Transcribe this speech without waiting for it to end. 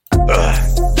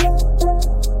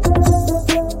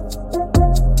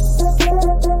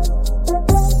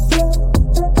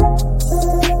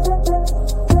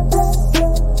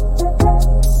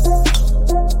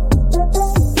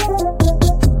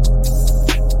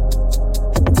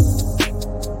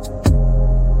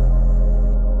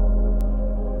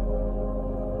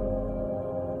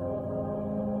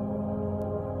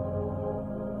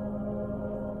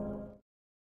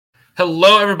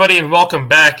Hello, everybody, and welcome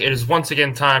back. It is once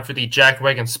again time for the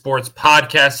Wagon Sports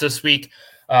podcast this week.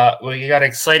 We got an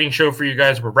exciting show for you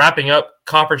guys. We're wrapping up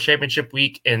Conference Championship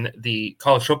week in the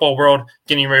college football world,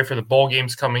 getting ready for the bowl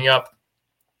games coming up.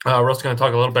 We're also going to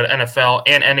talk a little bit of NFL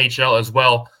and NHL as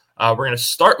well. We're going to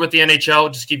start with the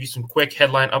NHL, just give you some quick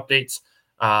headline updates.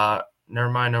 Never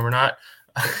mind, no, we're not.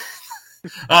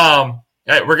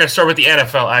 We're going to start with the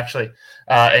NFL, actually,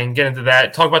 and get into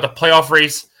that. Talk about the playoff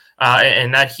race.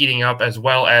 And that heating up, as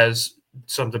well as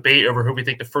some debate over who we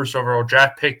think the first overall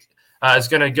draft pick is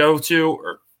going to go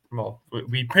to.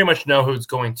 We pretty much know who it's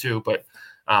going to, but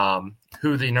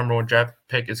who the number one draft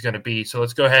pick is going to be. So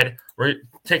let's go ahead. We're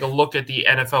take a look at the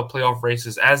NFL playoff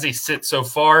races as they sit so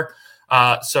far.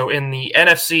 So in the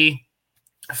NFC,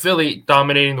 Philly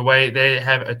dominating the way. They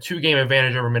have a 2-game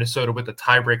advantage over Minnesota with the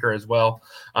tiebreaker as well.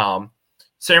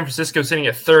 San Francisco sitting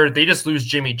at third. They just lose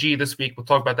Jimmy G this week. We'll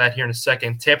talk about that here in a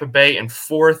second. Tampa Bay in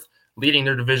fourth, leading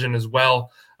their division as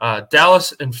well.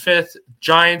 Dallas in fifth,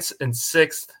 Giants in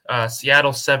sixth,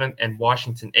 Seattle seventh, and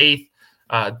Washington eighth.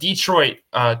 Detroit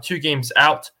 2 games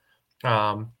out.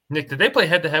 Nick, did they play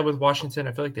head-to-head with Washington?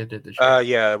 I feel like they did this year.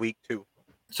 Yeah, week 2.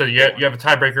 So you have a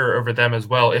tiebreaker over them as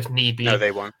well, if need be. No, they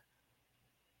won.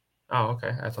 Oh,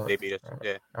 okay. I thought they beat us.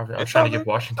 Yeah, I was trying to give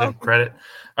Washington credit.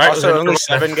 All right, also, only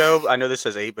 7 go. I know this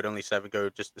says 8, but only 7 go.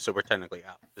 Just so we're technically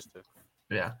out. Just to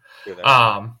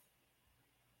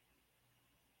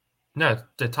no,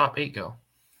 the top 8 go.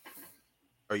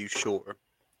 Are you sure?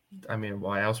 I mean,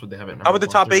 why else would they have it? How would the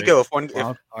top 8 go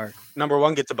if number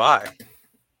 1 gets a bye?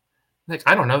 Nick,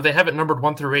 I don't know. They have it numbered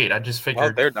 1 through 8. I just figured.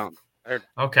 Oh, they're done.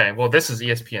 Okay, well, this is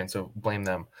ESPN, so blame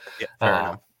them. Yeah, fair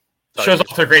enough. Shows off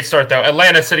to a great start, though.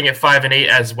 Atlanta sitting at 5-8,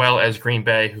 as well as Green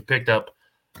Bay, who picked up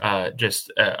just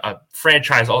a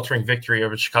franchise-altering victory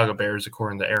over the Chicago Bears,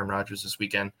 according to Aaron Rodgers this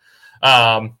weekend.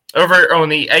 Over on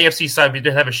the AFC side, we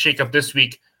did have a shakeup this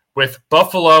week with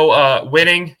Buffalo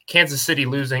winning, Kansas City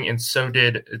losing, and so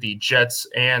did the Jets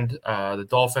and the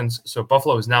Dolphins. So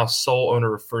Buffalo is now sole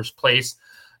owner of first place.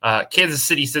 Kansas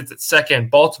City sits at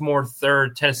second, Baltimore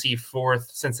third, Tennessee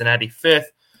fourth, Cincinnati fifth.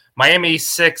 Miami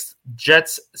 6th,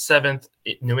 Jets 7th,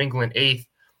 New England 8th.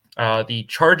 The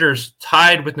Chargers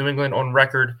tied with New England on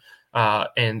record,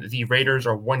 and the Raiders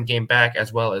are 1 game back,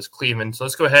 as well as Cleveland. So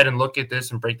let's go ahead and look at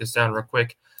this and break this down real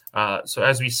quick. So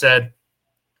as we said,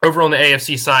 over on the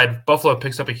AFC side, Buffalo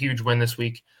picks up a huge win this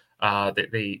week.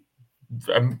 They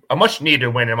a much-needed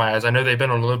win in my eyes. I know they've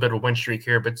been on a little bit of a win streak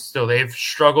here, but still they've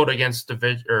struggled against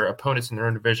opponents in their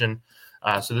own division.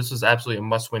 So this was absolutely a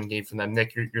must-win game for them.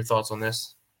 Nick, your thoughts on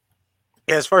this?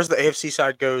 Yeah, as far as the AFC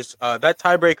side goes, that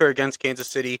tiebreaker against Kansas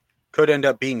City could end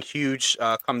up being huge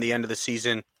come the end of the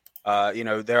season.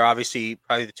 They're obviously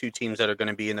probably the 2 teams that are going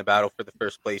to be in the battle for the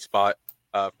first place spot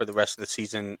for the rest of the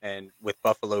season, and with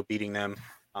Buffalo beating them,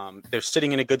 they're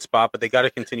sitting in a good spot, but they got to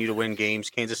continue to win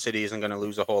games. Kansas City isn't going to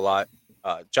lose a whole lot.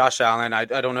 Josh Allen, I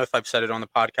don't know if I've said it on the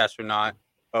podcast or not.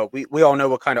 We all know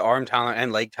what kind of arm talent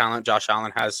and leg talent Josh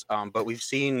Allen has, but we've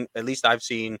seen, at least I've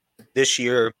seen this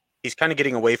year, he's kind of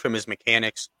getting away from his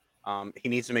mechanics. He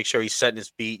needs to make sure he's setting his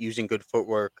feet, using good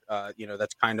footwork.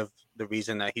 That's kind of the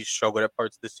reason that he's struggled at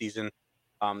parts of the season.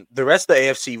 The rest of the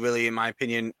AFC, really, in my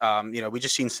opinion, we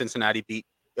just seen Cincinnati beat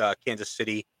Kansas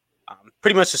City.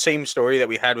 Pretty much the same story that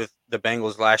we had with the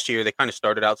Bengals last year. They kind of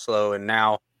started out slow, and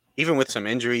now, even with some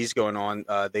injuries going on,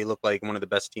 they look like one of the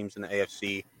best teams in the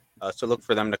AFC. So look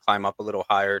for them to climb up a little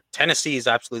higher. Tennessee is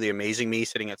absolutely amazing me,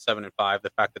 sitting at 7-5.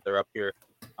 The fact that they're up here,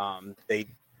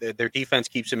 their defense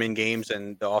keeps them in games,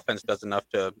 and the offense does enough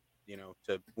to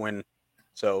win.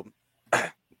 So,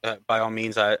 by all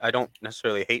means, I don't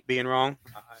necessarily hate being wrong.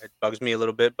 It bugs me a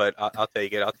little bit, but I'll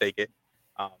take it.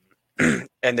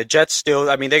 And the Jets still,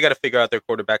 they got to figure out their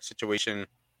quarterback situation,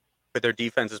 but their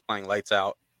defense is playing lights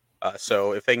out.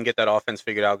 So if they can get that offense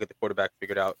figured out, get the quarterback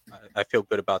figured out, I feel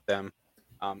good about them.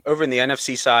 Over in the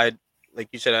NFC side, like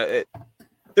you said,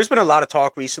 there's been a lot of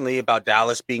talk recently about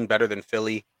Dallas being better than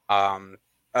Philly.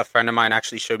 A friend of mine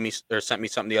actually sent me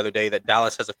something the other day that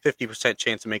Dallas has a 50%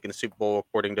 chance of making the Super Bowl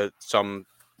according to some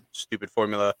stupid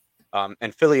formula,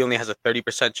 and Philly only has a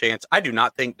 30% chance. I do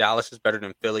not think Dallas is better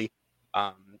than Philly.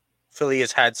 Philly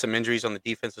has had some injuries on the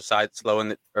defensive side,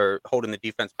 holding the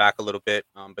defense back a little bit,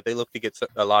 but they look to get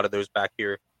a lot of those back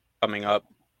here coming up.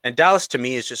 And Dallas, to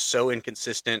me, is just so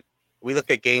inconsistent. We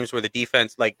look at games where the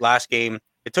defense, like last game,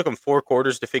 it took them 4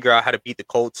 quarters to figure out how to beat the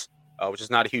Colts, which is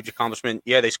not a huge accomplishment.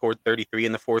 Yeah, they scored 33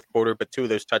 in the 4th quarter, but 2 of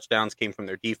those touchdowns came from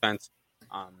their defense.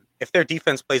 If their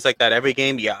defense plays like that every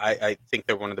game, I think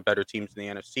they're one of the better teams in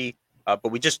the NFC,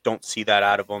 but we just don't see that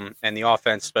out of them. And the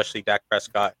offense, especially Dak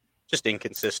Prescott, just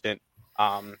inconsistent.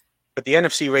 But the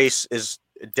NFC race is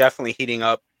definitely heating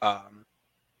up.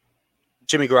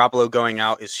 Jimmy Garoppolo going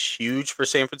out is huge for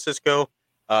San Francisco,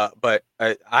 but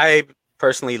I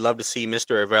personally love to see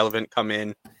Mr. Irrelevant come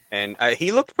in, and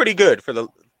he looked pretty good for the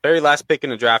very last pick in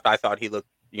the draft. I thought he looked,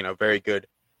 very good.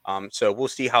 So we'll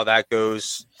see how that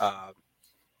goes.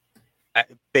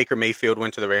 Baker Mayfield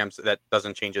went to the Rams. That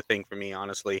doesn't change a thing for me,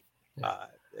 honestly.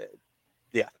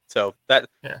 Yeah. So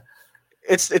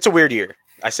it's a weird year.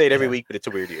 I say it every week, but it's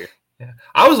a weird year. Yeah.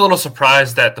 I was a little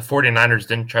surprised that the 49ers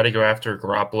didn't try to go after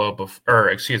Garoppolo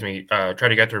try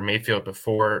to get after Mayfield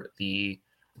before the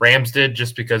Rams did,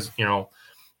 just because,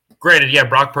 granted,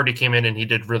 Brock Purdy came in and he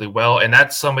did really well. And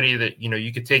that's somebody that,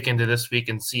 you could take into this week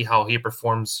and see how he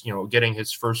performs, getting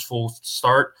his first full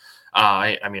start.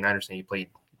 I understand he played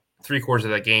 3/4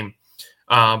 of that game.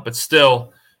 But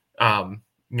still,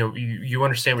 you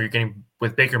understand what you're getting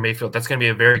with Baker Mayfield. That's going to be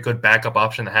a very good backup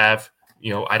option to have.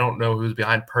 I don't know who's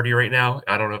behind Purdy right now.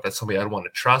 I don't know if that's somebody I'd want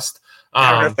to trust.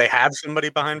 I don't know if they have somebody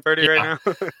behind Purdy right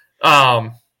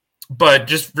now. But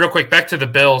just real quick, back to the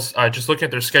Bills. Just looking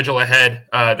at their schedule ahead,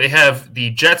 they have the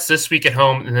Jets this week at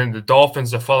home, and then the Dolphins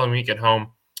the following week at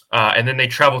home. And then they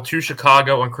travel to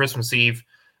Chicago on Christmas Eve,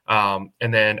 and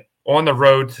then on the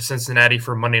road to Cincinnati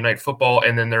for Monday Night Football,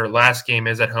 and then their last game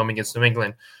is at home against New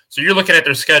England. So you're looking at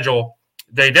their schedule.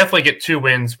 They definitely get 2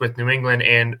 wins with New England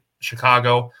and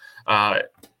Chicago.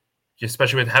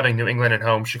 Especially with having New England at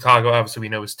home. Chicago, obviously, we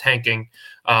know is tanking.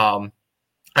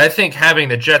 I think having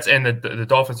the Jets and the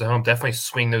Dolphins at home definitely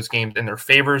swing those games in their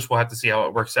favors. We'll have to see how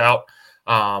it works out.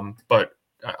 But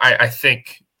I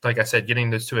think, like I said, getting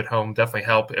those 2 at home definitely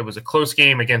help. It was a close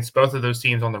game against both of those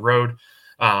teams on the road.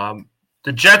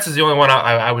 The Jets is the only one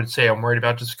I would say I'm worried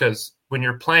about, just because when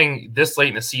you're playing this late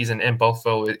in the season in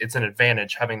Buffalo, it's an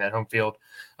advantage having that home field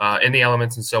in the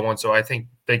elements and so on. So I think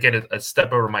they get a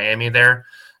step over Miami there.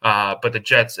 But the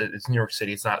Jets, it's New York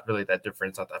City. It's not really that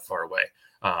different. It's not that far away.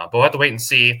 But we'll have to wait and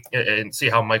see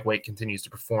how Mike White continues to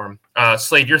perform.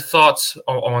 Slade, your thoughts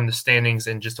on the standings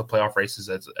and just the playoff races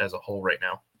as a whole right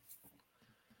now?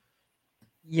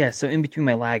 Yeah, so in between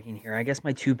my lagging here, I guess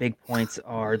my 2 big points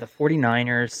are the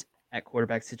 49ers at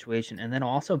quarterback situation, and then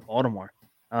also Baltimore.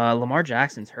 Lamar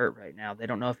Jackson's hurt right now. They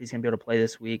don't know if he's going to be able to play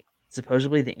this week.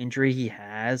 Supposedly the injury he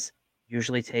has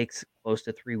usually takes close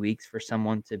to 3 weeks for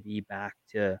someone to be back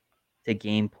to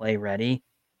gameplay ready.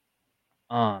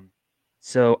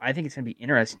 So I think it's going to be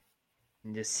interesting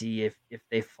to see if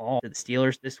they fall to the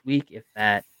Steelers this week, if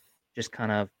that just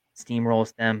kind of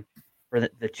steamrolls them for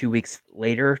the 2 weeks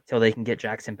later till they can get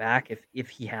Jackson back. If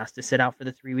he has to sit out for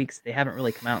the 3 weeks, they haven't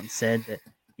really come out and said that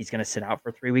he's going to sit out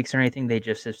for 3 weeks or anything. They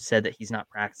just have said that he's not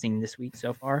practicing this week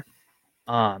so far.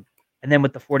 And then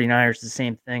with the 49ers, the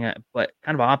same thing, but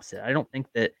kind of opposite. I don't think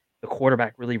that the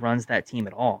quarterback really runs that team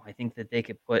at all. I think that they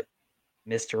could put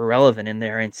Mr. Irrelevant in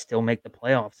there and still make the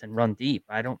playoffs and run deep.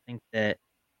 I don't think that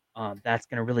that's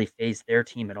going to really phase their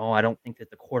team at all. I don't think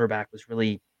that the quarterback was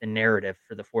really the narrative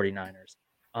for the 49ers.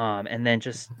 And then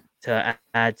just to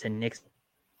add to Nick's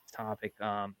topic,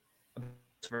 I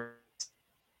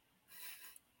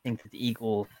think that the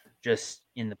Eagles, just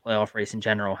in the playoff race in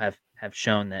general, have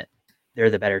shown that they're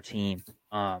the better team.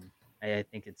 I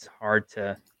think it's hard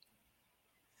to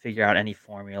figure out any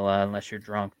formula unless you're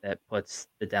drunk that puts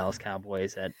the Dallas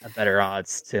Cowboys at a better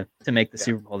odds to make the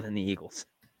Super Bowl than the Eagles.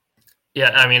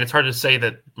 Yeah, I mean, it's hard to say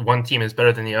that one team is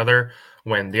better than the other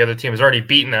when the other team has already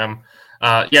beaten them.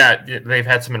 They've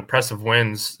had some impressive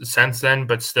wins since then,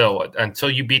 but still,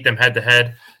 until you beat them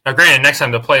head-to-head. Now, granted, next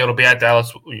time they play, it'll be at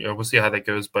Dallas. We'll see how that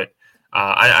goes, but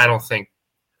I don't think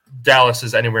Dallas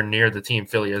is anywhere near the team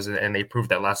Philly is, and they proved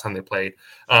that last time they played.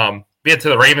 Be it to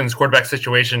the Ravens quarterback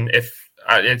situation, if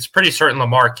it's pretty certain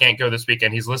Lamar can't go this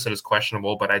weekend. He's listed as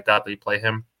questionable, but I doubt they play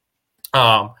him.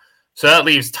 So that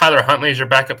leaves Tyler Huntley as your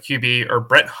backup QB, or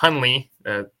Brett Hundley.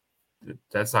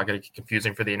 That's not going to get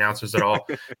confusing for the announcers at all.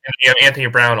 And you have Anthony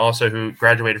Brown also, who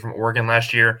graduated from Oregon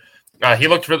last year. He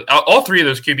looked really, all 3 of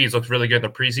those QBs looked really good in the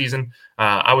preseason.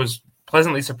 I was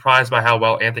pleasantly surprised by how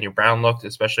well Anthony Brown looked,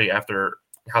 especially after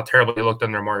how terrible he looked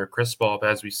under Mario Cristobal.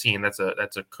 But as we've seen, that's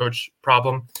a coach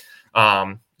problem.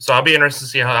 So I'll be interested to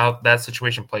see how that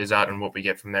situation plays out and what we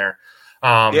get from there.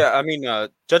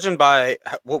 Judging by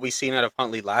what we've seen out of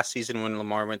Huntley last season when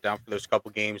Lamar went down for those couple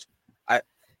games,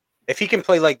 if he can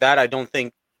play like that, I don't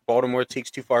think Baltimore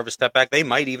takes too far of a step back. They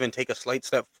might even take a slight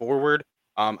step forward.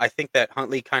 I think that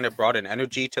Huntley kind of brought an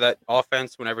energy to that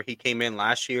offense whenever he came in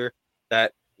last year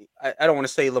that I don't want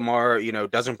to say Lamar,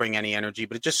 doesn't bring any energy,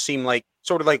 but it just seemed like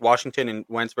sort of like Washington and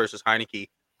Wentz versus Heineke.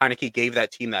 Heineke gave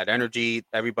that team that energy.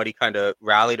 Everybody kind of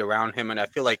rallied around him, and I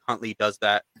feel like Huntley does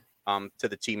that to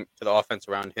the team, to the offense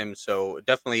around him. So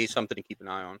definitely something to keep an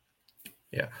eye on.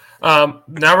 Yeah. Now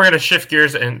we're going to shift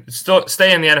gears and still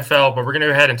stay in the NFL, but we're going to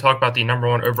go ahead and talk about the number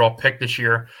 1 overall pick this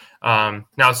year. Now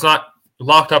it's not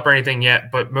locked up or anything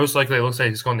yet, but most likely it looks like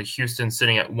he's going to Houston,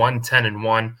 sitting at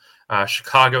 1-10-1.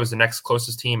 Chicago is the next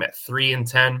closest team at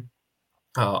 3-10.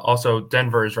 Also,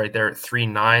 Denver is right there at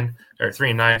 3-9 or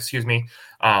 3-9. Excuse me.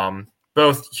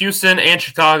 Both Houston and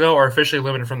Chicago are officially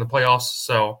limited from the playoffs,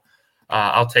 so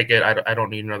I'll take it. I don't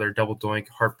need another double doink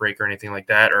heartbreak or anything like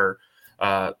that, or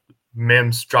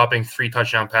Mims dropping 3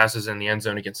 touchdown passes in the end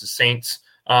zone against the Saints.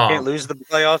 Can't lose the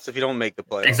playoffs if you don't make the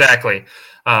playoffs. Exactly.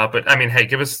 But I mean, hey,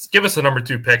 give us a number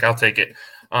 2 pick. I'll take it.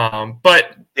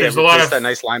 But there's a lot of that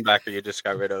nice linebacker you just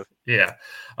got rid of. Yeah.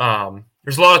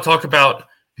 There's a lot of talk about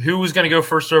who was going to go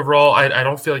first overall. I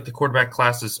don't feel like the quarterback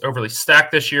class is overly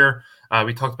stacked this year.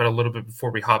 We talked about it a little bit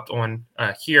before we hopped on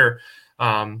here.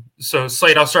 So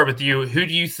Slade, I'll start with you. Who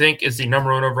do you think is the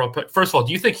number 1 overall pick? First of all,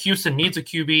 do you think Houston needs a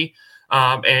QB?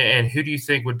 And who do you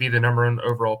think would be the number 1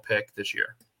 overall pick this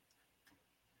year?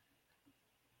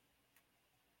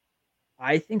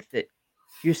 I think that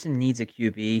Houston needs a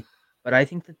QB, but I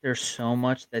think that there's so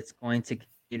much that's going to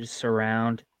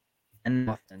surround an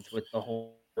offense with the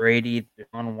whole Brady,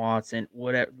 Deshaun Watson,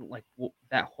 whatever, like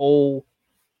that whole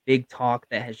big talk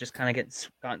that has just kind of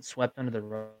gotten swept under the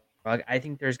rug. I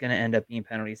think there's going to end up being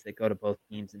penalties that go to both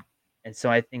teams, and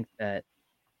so I think that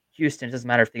Houston, it doesn't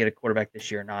matter if they get a quarterback this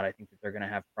year or not. I think that they're going to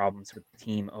have problems with the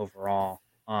team overall.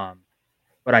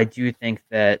 But I do think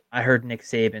that I heard Nick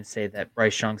Saban say that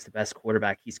Bryce Young's the best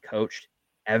quarterback he's coached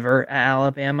ever at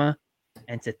Alabama.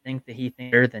 And to think that he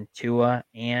thinks better than Tua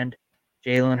and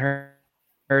Jalen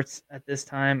Hurts at this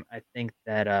time, I think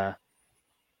that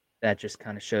that just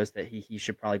kind of shows that he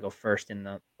should probably go first in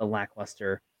the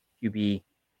lackluster QB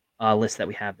list that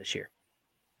we have this year.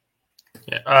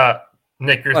 Yeah.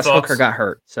 Nick, your Plus thoughts? Hooker got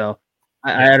hurt, so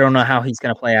I don't know how he's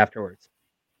going to play afterwards.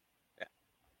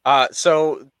 Yeah.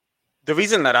 So the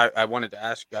reason that I wanted to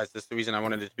ask you guys this, the reason I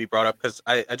wanted it to be brought up, because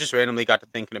I just randomly got to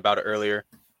thinking about it earlier.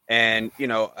 And,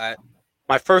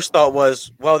 my first thought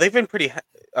was, well, they've been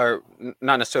or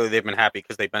not necessarily they've been happy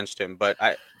because they benched him. But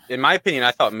in my opinion,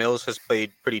 I thought Mills has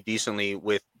played pretty decently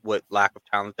with what lack of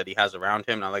talent that he has around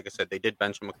him. Now, like I said, they did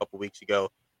bench him a couple weeks ago.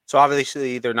 So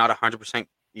obviously they're not 100%,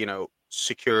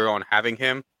 secure on having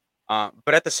him.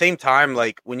 But at the same time,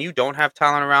 like when you don't have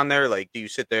talent around there, like do you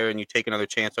sit there and you take another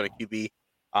chance on a QB?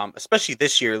 Especially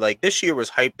this year. Like this year was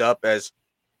hyped up as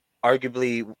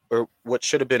arguably, or what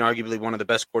should have been arguably, one of the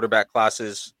best quarterback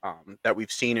classes that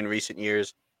we've seen in recent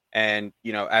years. And,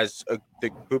 as the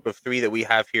group of 3 that we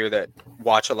have here that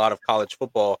watch a lot of college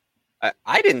football,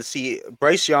 I didn't see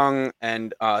Bryce Young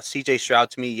and CJ Stroud.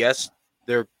 To me, yes,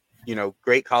 they're,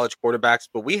 great college quarterbacks,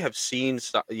 but we have seen,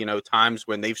 times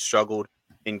when they've struggled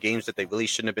in games that they really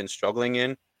shouldn't have been struggling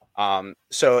in.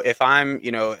 So if I'm,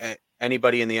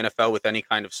 anybody in the NFL with any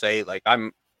kind of say, like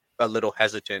I'm a little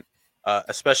hesitant,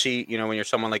 especially, when you're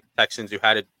someone like the Texans who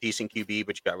had a decent QB,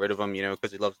 but you got rid of him,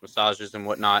 because he loves massages and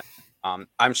whatnot.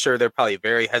 I'm sure they're probably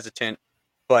very hesitant,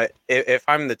 but if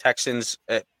I'm the Texans,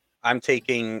 I'm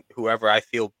taking whoever I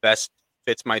feel best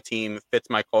fits my team,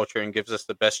 fits my culture, and gives us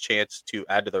the best chance to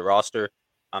add to the roster.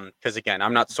 Because again,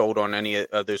 I'm not sold on any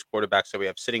of those quarterbacks that we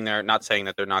have sitting there. Not saying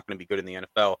that they're not going to be good in the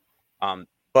NFL.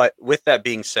 But with that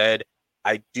being said,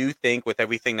 I do think with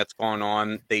everything that's going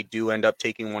on, they do end up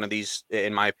taking one of these,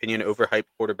 in my opinion, overhyped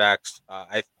quarterbacks.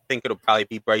 I think it'll probably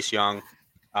be Bryce Young,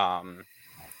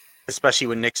 especially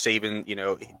when Nick Saban,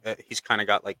 he's kind of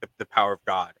got like the power of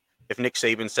God. If Nick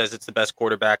Saban says it's the best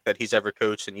quarterback that he's ever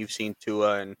coached, and you've seen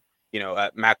Tua and,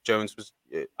 Mac Jones was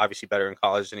obviously better in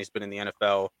college than he's been in the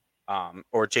NFL,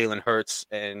 or Jalen Hurts,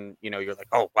 and, you're like,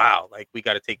 oh, wow, like we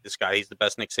got to take this guy. He's the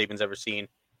best Nick Saban's ever seen.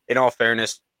 In all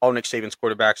fairness, all Nick Saban's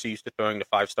quarterbacks are used to throwing to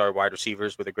 5-star wide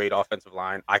receivers with a great offensive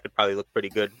line. I could probably look pretty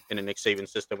good in a Nick Saban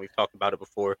system. We've talked about it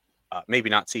before. Maybe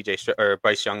not CJ or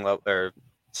Bryce Young or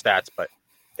stats, but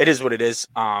it is what it is.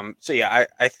 So yeah,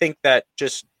 I think that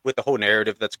just with the whole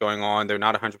narrative that's going on, they're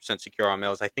not 100% secure on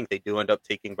Mills. I think they do end up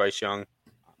taking Bryce Young,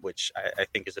 which I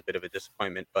think is a bit of a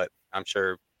disappointment, but I'm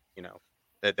sure,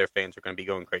 that their fans are going to be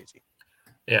going crazy.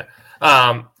 Yeah.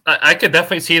 I could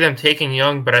definitely see them taking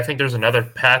Young, but I think there's another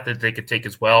path that they could take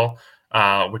as well,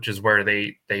 which is where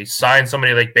they sign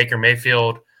somebody like Baker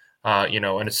Mayfield,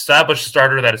 an established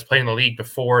starter that has played in the league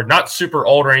before, not super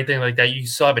old or anything like that. You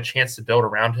still have a chance to build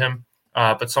around him,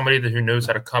 but somebody who knows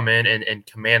how to come in and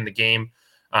command the game.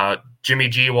 Jimmy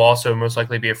G will also most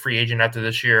likely be a free agent after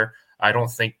this year. I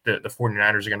don't think that the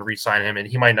 49ers are going to re-sign him, and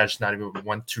he might not even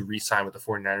want to re-sign with the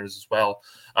 49ers as well.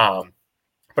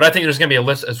 But I think there's going to be a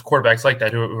list of quarterbacks like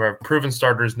that who are proven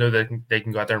starters, know that they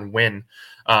can go out there and win.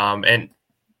 And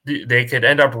they could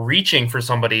end up reaching for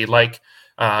somebody like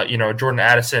Jordan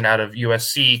Addison out of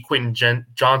USC, Quentin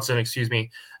Johnson,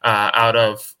 out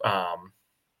of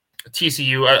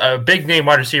TCU, a big name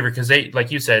wide receiver, because they, like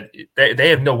you said, they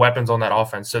have no weapons on that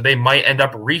offense. So they might end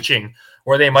up reaching,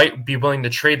 or they might be willing to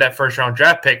trade that first round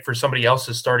draft pick for somebody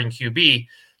else's starting QB,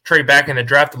 trade back in the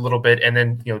draft a little bit, and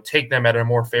then take them at a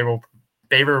more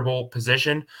favorable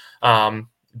position.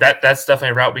 That's definitely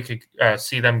a route we could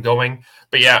see them going.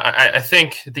 But yeah, I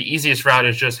think the easiest route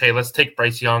is just, hey, let's take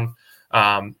Bryce Young.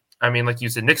 Like you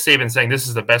said, Nick Saban saying this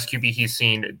is the best QB he's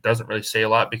seen, it doesn't really say a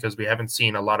lot, because we haven't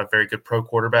seen a lot of very good pro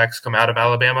quarterbacks come out of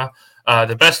Alabama.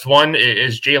 The best one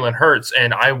is Jalen Hurts,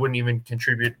 and I wouldn't even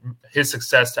contribute his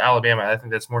success to Alabama. I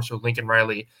think that's more so Lincoln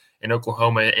Riley in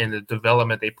Oklahoma and the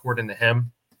development they poured into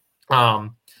him.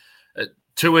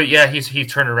 Tua, yeah, he's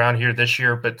turned around here this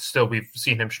year, but still we've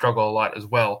seen him struggle a lot as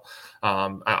well.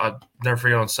 I'll never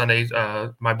forget on Sunday,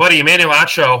 my buddy Emmanuel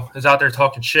Acho is out there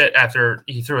talking shit after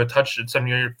he threw a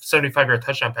 75-yard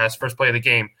touchdown pass, first play of the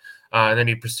game. And then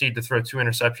he proceeded to throw 2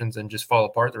 interceptions and just fall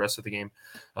apart the rest of the game.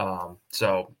 But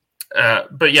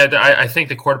yeah, I think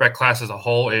the quarterback class as a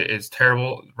whole is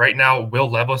terrible. Right now, Will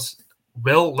Levis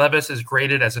is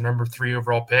graded as a number 3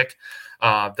 overall pick.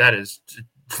 That is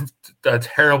a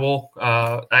terrible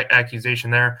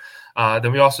accusation there.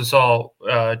 Then we also saw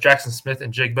Jackson Smith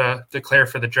and Jigba declare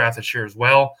for the draft this year as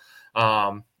well.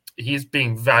 He's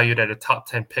being valued at a top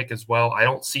 10 pick as well. I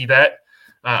don't see that.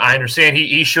 I understand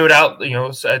he showed out,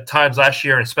 at times last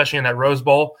year, especially in that Rose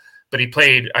Bowl, but he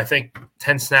played, I think,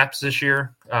 10 snaps this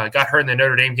year, got hurt in the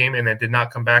Notre Dame game, and then did not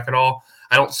come back at all.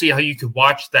 I don't see how you could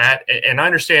watch that. And I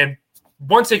understand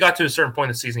once they got to a certain point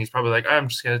in the season, he's probably like, I'm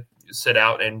just going to sit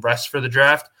out and rest for the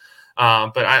draft.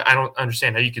 But I don't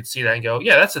understand how you could see that and go,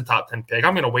 yeah, that's a top 10 pick.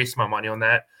 I'm going to waste my money on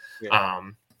that. Yeah.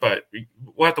 But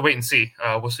we'll have to wait and see.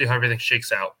 We'll see how everything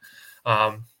shakes out.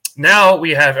 Now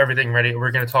we have everything ready.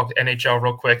 We're going to talk NHL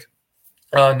real quick.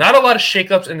 Not a lot of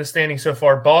shakeups in the standings so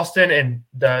far. Boston and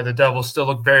the Devils still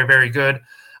look very, very good.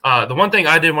 The one thing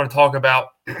I did want to talk about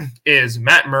is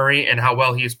Matt Murray and how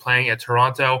well he is playing at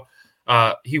Toronto.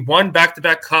 He won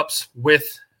back-to-back cups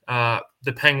with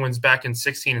the Penguins back in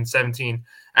 16 and 17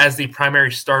 as the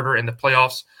primary starter in the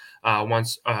playoffs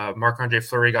once Marc-Andre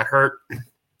Fleury got hurt.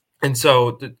 And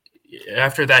so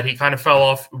after that, he kind of fell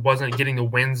off, wasn't getting the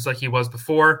wins like he was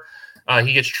before.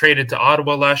 He gets traded to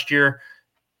Ottawa last year.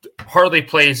 Hardly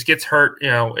plays, gets hurt,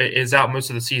 is out most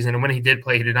of the season. And when he did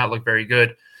play, he did not look very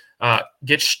good.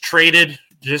 Gets traded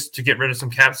just to get rid of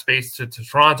some cap space to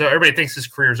Toronto. Everybody thinks his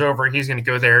career's over. He's going to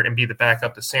go there and be the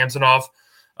backup to Samsonov.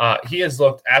 He has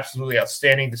looked absolutely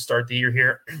outstanding to start the year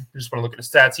here. I just want to look at the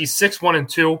stats. He's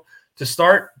 6-1-2 to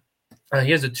start.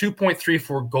 He has a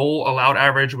 2.34 goal allowed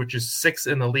average, which is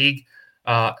 6th in the league.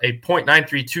 A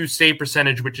 .932 save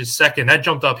percentage, which is second. That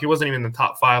jumped up. He wasn't even in the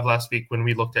top 5 last week when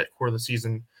we looked at core of the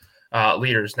season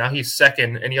leaders. Now he's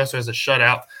second, and he also has a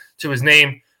shutout to his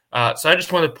name. So I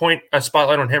just wanted to point a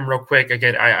spotlight on him real quick.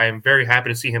 Again, I am very happy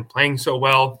to see him playing so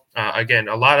well. Again,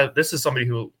 this is somebody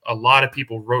who a lot of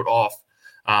people wrote off.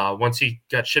 Once he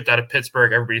got shipped out of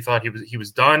Pittsburgh, everybody thought he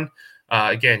was done.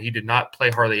 Again, he did not play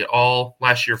hardly at all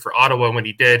last year for Ottawa. When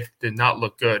he did not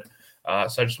look good.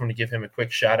 So I just want to give him a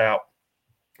quick shout out.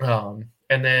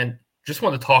 And then just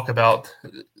want to talk about,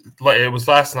 it was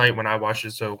last night when I watched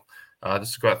it. So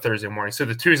this will go out Thursday morning. So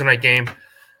the Tuesday night game,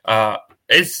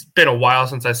 it's been a while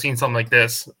since I've seen something like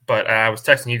this, but I was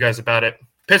texting you guys about it.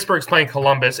 Pittsburgh's playing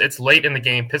Columbus. It's late in the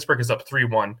game. Pittsburgh is up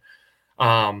 3-1.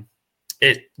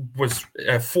 It was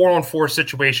a 4-on-4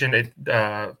 situation.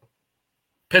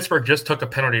 Pittsburgh just took a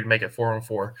penalty to make it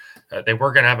 4-on-4. They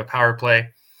were going to have a power play.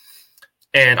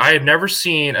 And I have never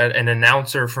seen an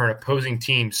announcer for an opposing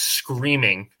team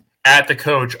screaming at the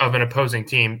coach of an opposing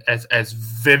team as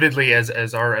vividly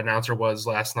as our announcer was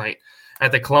last night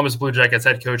at the Columbus Blue Jackets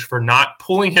head coach for not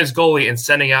pulling his goalie and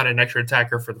sending out an extra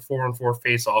attacker for the 4-on-4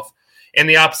 faceoff in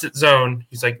the opposite zone.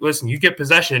 He's like, listen, you get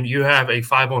possession, you have a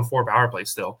 5-on-4 power play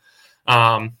still.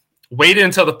 Waited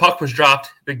until the puck was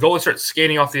dropped. The goalie starts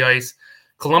skating off the ice.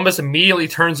 Columbus immediately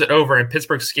turns it over, and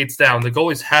Pittsburgh skates down. The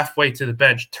goalie's halfway to the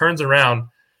bench, turns around,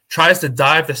 tries to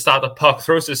dive to stop the puck,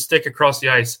 throws his stick across the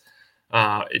ice.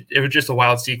 It was just a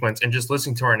wild sequence, and just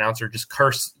listening to our announcer just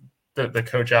curse the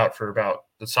coach out for about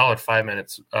a solid 5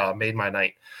 minutes made my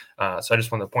night. So I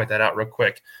just wanted to point that out real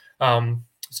quick.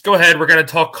 Let's go ahead. We're going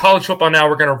to talk college football now.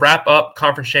 We're going to wrap up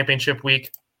Conference Championship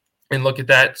Week and look at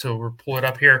that. So we'll pull it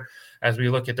up here as we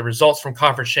look at the results from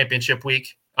Conference Championship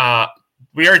Week.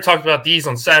 We already talked about these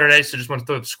on Saturday, so just want to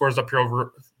throw the scores up here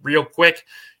over real quick.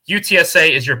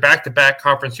 UTSA is your back-to-back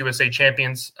Conference USA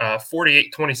champions,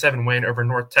 48-27 win over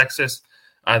North Texas.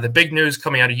 The big news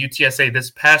coming out of UTSA this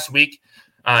past week,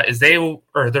 is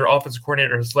their offensive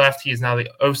coordinator has left. He is now the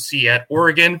OC at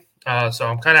Oregon. So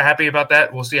I'm kind of happy about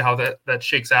that. We'll see how that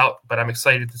shakes out, but I'm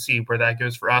excited to see where that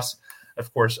goes for us.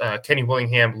 Of course, Kenny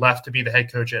Willingham left to be the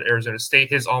head coach at Arizona State,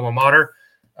 his alma mater.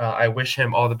 I wish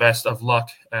him all the best of luck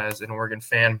as an Oregon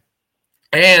fan.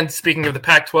 And speaking of the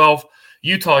Pac-12,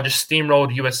 Utah just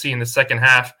steamrolled USC in the second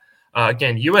half.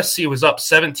 Again, USC was up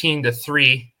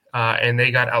 17-3, and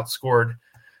they got outscored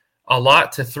a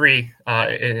lot to 3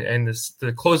 in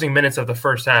the closing minutes of the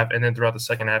first half, and then throughout the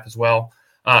second half as well.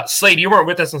 Slade, you weren't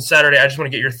with us on Saturday. I just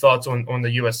want to get your thoughts on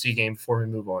the USC game before we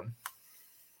move on.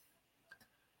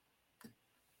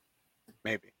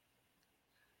 Maybe.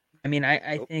 I mean,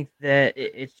 I think that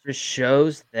it just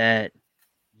shows that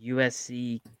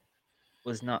USC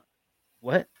was not –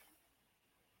 what?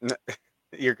 No,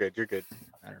 you're good.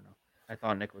 I don't know. I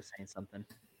thought Nick was saying something.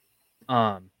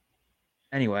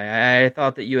 Anyway, I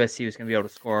thought that USC was going to be able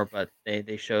to score, but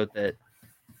they showed that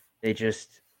they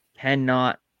just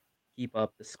cannot keep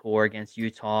up the score against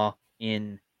Utah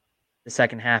in the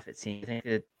second half, it seems. I think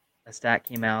that a stat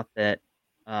came out that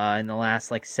in the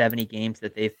last 70 games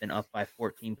that they've been up by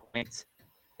 14 points,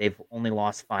 they've only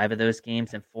lost 5 of those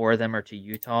games, and 4 of them are to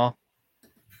Utah.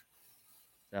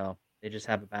 So they just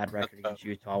have a bad record against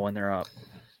Utah when they're up.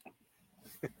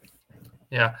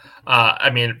 Yeah. I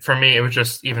mean, for me, it was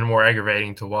just even more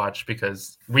aggravating to watch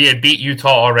because we had beat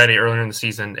Utah already earlier in the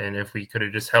season, and if we could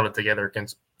have just held it together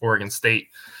against Oregon State,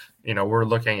 we're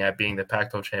looking at being the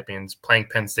Pac-12 champions, playing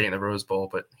Penn State in the Rose Bowl.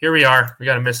 But here we are. We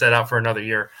got to miss that out for another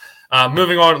year.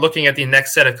 Moving on, looking at the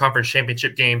next set of conference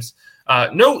championship games.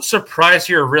 No surprise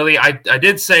here, really. I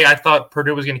did say I thought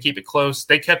Purdue was going to keep it close.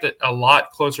 They kept it a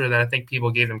lot closer than I think people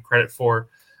gave them credit for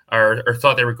or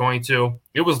thought they were going to.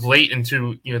 It was late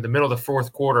into the middle of the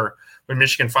fourth quarter when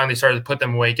Michigan finally started to put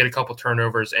them away, get a couple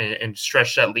turnovers, and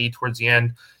stretch that lead towards the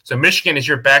end. So Michigan is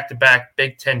your back-to-back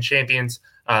Big Ten champions.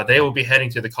 They will be heading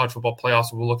to the college football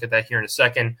playoffs. We'll look at that here in a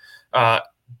second.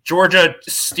 Georgia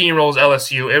steamrolls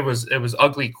LSU. It was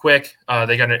ugly quick.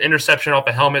 They got an interception off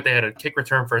a helmet. They had a kick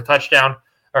return for a touchdown,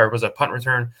 or it was a punt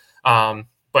return.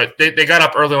 But they got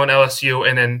up early on LSU,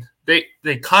 and then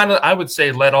they kind of, I would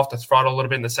say, let off the throttle a little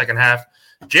bit in the second half.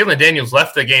 Jalen Daniels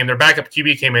left the game. Their backup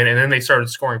QB came in, and then they started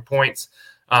scoring points.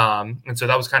 And so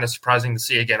that was kind of surprising to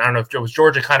see again. I don't know if it was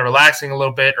Georgia kind of relaxing a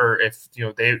little bit, or if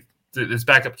this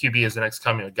backup QB is the next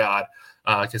coming of God,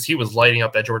 because he was lighting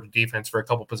up that Georgia defense for a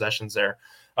couple possessions there.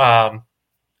 The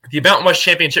Mountain West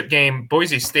Championship game,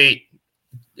 Boise State,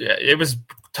 it was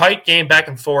tight game back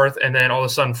and forth, and then all of a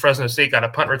sudden Fresno State got a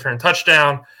punt return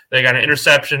touchdown. They got an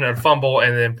interception and a fumble,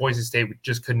 and then Boise State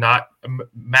just could not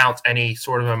mount any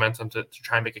sort of momentum to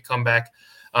try and make a comeback.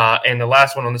 And the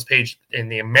last one on this page, in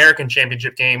the American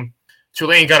Championship game,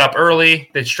 Tulane got up early.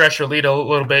 They stretched their lead a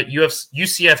little bit.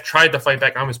 UCF tried to fight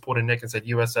back. I almost pulled a Nick and said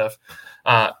USF.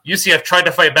 UCF tried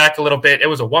to fight back a little bit. It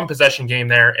was a one-possession game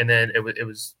there, and then it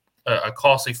was a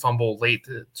costly fumble late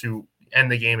to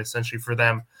end the game essentially for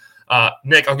them.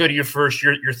 Nick, I'll go to you first.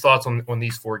 Your thoughts on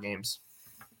these 4 games.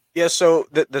 Yeah, so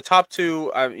the top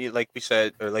 2, like you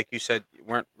said,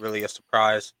 weren't really a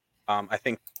surprise. I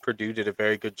think Purdue did a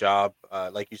very good job.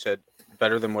 Like you said,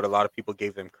 better than what a lot of people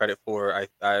gave them credit for.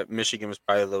 Michigan was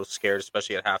probably a little scared,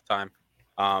 especially at halftime.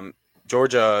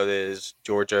 Georgia is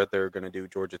Georgia. They're going to do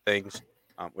Georgia things,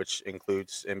 which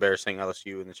includes embarrassing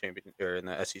LSU in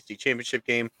the SEC championship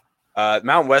game.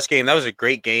 Mountain West game, that was a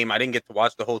great game. I didn't get to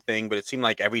watch the whole thing, but it seemed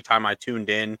like every time I tuned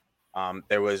in,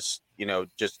 there was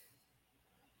just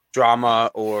drama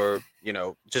or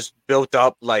just built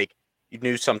up, like you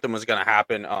knew something was going to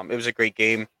happen. It was a great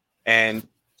game, and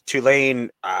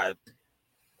Tulane.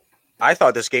 I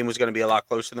thought this game was going to be a lot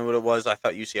closer than what it was. I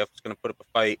thought UCF was going to put up a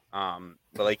fight.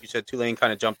 But like you said, Tulane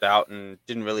kind of jumped out and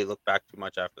didn't really look back too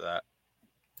much after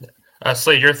that.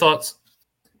 Slade, your thoughts?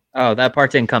 Oh, that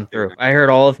part didn't come through. I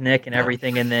heard all of Nick and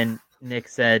everything, and then Nick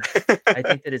said, I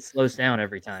think that it slows down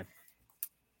every time.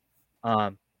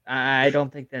 I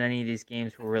don't think that any of these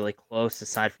games were really close,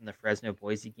 aside from the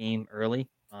Fresno-Boise game early.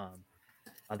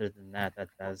 Other than that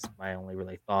was my only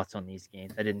really thoughts on these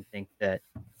games. I didn't think that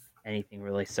anything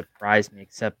really surprised me,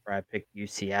 except for I picked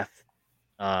UCF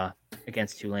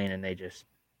against Tulane, and they just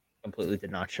completely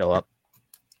did not show up.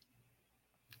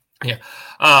 Yeah.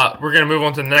 We're going to move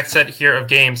on to the next set here of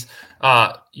games.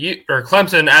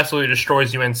 Clemson absolutely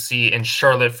destroys UNC in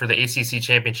Charlotte for the ACC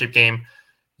championship game.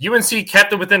 UNC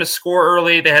kept it within a score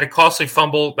early. They had a costly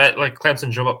fumble that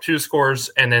Clemson drove up 2 scores,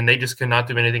 and then they just could not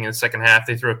do anything in the second half.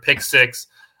 They threw a pick 6,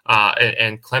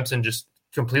 and Clemson just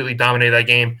completely dominated that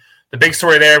game. The big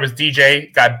story there was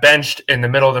DJ got benched in the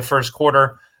middle of the first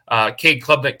quarter. Cade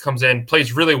Klubnik comes in,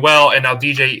 plays really well, and now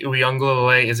DJ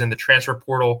Uyunglele is in the transfer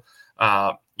portal.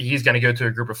 He's going to go to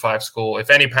a Group of 5 school. If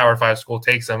any Power 5 school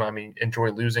takes him, I mean, enjoy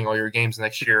losing all your games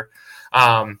next year.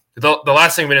 The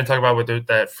last thing we didn't talk about with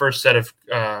that first set of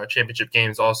championship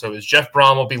games also is Jeff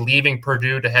Brom will be leaving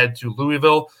Purdue to head to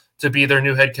Louisville to be their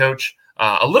new head coach.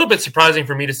 A little bit surprising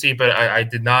for me to see, but I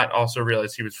did not also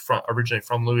realize he was originally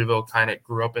from Louisville, kind of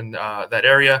grew up in that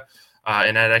area,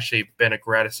 and had actually been a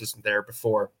grad assistant there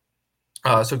before.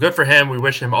 So good for him. We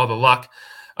wish him all the luck.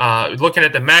 Looking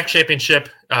at the MAC championship,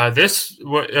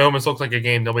 it almost looked like a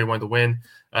game nobody wanted to win.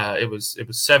 It was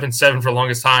 7-7 for the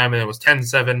longest time, and it was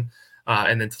 10-7.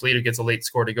 And then Toledo gets a late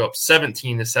score to go up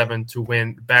 17-7 to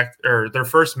win their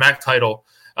first MAC title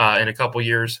in a couple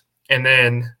years. And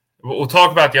then we'll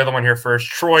talk about the other one here first.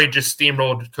 Troy just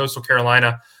steamrolled Coastal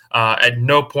Carolina. At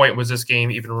no point was this game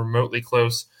even remotely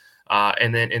close.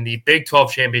 And then in the Big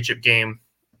 12 championship game,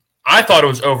 I thought it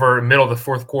was over in the middle of the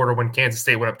fourth quarter when Kansas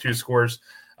State went up 2 scores.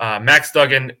 Max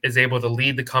Duggan is able to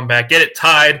lead the comeback, get it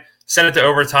tied, send it to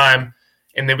overtime,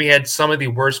 and then we had some of the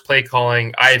worst play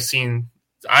calling I have seen.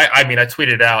 I mean, I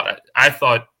tweeted it out.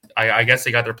 I guess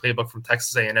they got their playbook from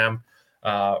Texas A&M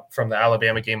from the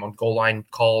Alabama game on goal line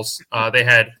calls. They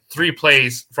had 3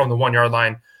 plays from the 1-yard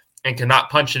line and could not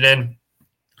punch it in.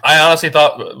 I honestly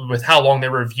thought with how long they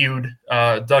reviewed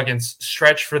Duggan's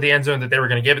stretch for the end zone that they were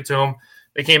going to give it to him.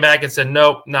 They came back and said,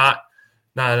 nope, not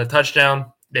a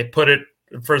touchdown. They put it.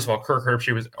 First of all, Kirk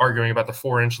Herbstreit was arguing about the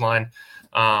 4-inch line.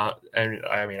 And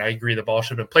I mean, I agree the ball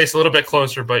should have been placed a little bit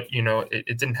closer, but,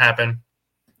 it didn't happen.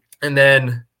 And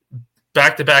then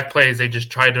back-to-back plays, they just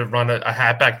tried to run a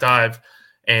halfback dive,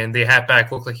 and the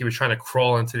halfback looked like he was trying to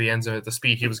crawl into the end zone at the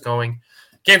speed he was going.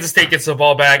 Kansas State gets the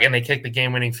ball back, and they kick the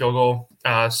game-winning field goal.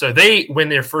 So they win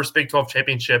their first Big 12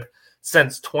 championship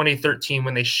since 2013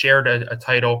 when they shared a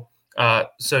title.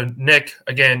 So, Nick,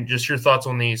 again, just your thoughts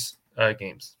on these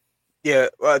games. Yeah,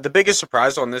 the biggest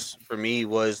surprise on this for me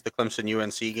was the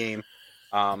Clemson-UNC game.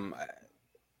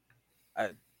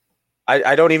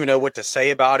 I don't even know what to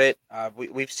say about it.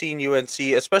 We've seen UNC,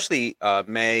 especially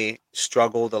May,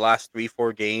 struggle the last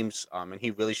 3-4 games, and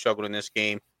he really struggled in this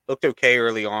game. Looked okay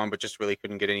early on, but just really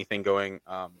couldn't get anything going,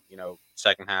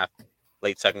 second half,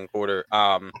 late second quarter.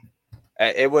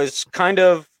 It was kind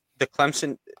of the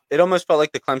Clemson – it almost felt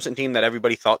like the Clemson team that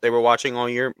everybody thought they were watching all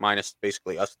year, minus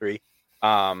basically us 3.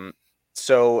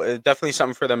 So definitely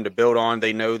something for them to build on.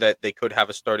 They know that they could have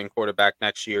a starting quarterback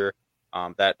next year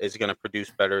that is going to produce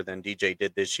better than DJ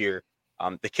did this year.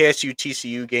 The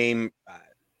KSU-TCU game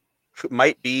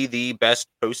might be the best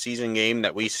postseason game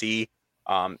that we see.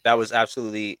 That was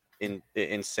absolutely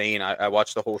insane. I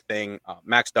watched the whole thing.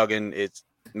 Max Duggan is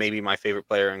maybe my favorite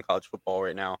player in college football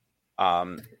right now.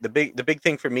 The big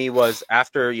thing for me was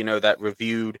after, that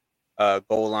reviewed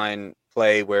goal line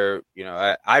play where,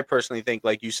 I personally think,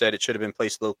 like you said, it should have been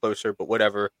placed a little closer, but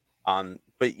whatever.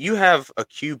 But you have a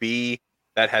QB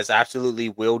that has absolutely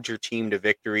willed your team to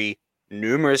victory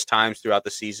numerous times throughout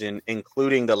the season,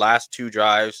 including the last 2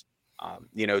 drives,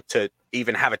 to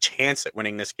even have a chance at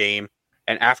winning this game.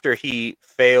 And after he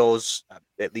fails,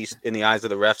 at least in the eyes of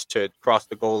the refs, to cross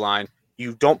the goal line,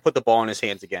 you don't put the ball in his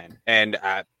hands again. And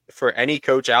for any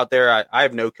coach out there, I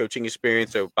have no coaching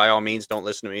experience, so by all means, don't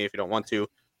listen to me if you don't want to.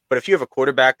 But if you have a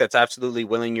quarterback that's absolutely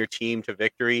willing your team to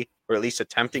victory, or at least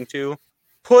attempting to,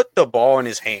 put the ball in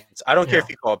his hands. I don't care if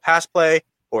you call a pass play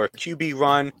or a QB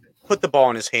run. Put the ball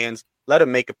in his hands. Let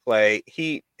him make a play.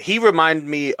 He reminded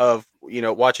me of,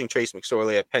 watching Trace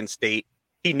McSorley at Penn State.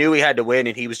 He knew he had to win,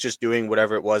 and he was just doing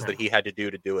whatever it was that he had to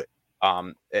do it.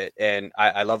 And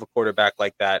I love a quarterback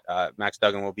like that. Max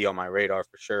Duggan will be on my radar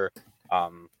for sure.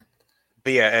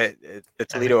 But yeah, the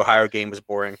Toledo Ohio game was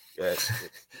boring.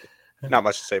 Not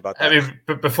much to say about that. I mean,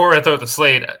 but before I throw the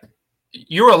slate,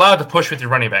 you were allowed to push with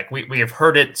your running back. We have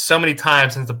heard it so many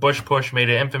times since the Bush push made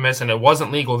it infamous, and it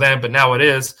wasn't legal then, but now it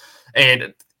is.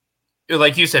 And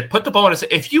like you said, put the ball in his.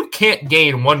 If you can't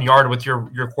gain 1 yard with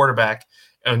your quarterback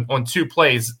on 2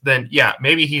 plays, then yeah,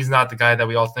 maybe he's not the guy that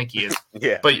we all think he is.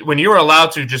 Yeah. But when you were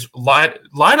allowed to just line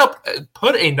up,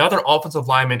 put another offensive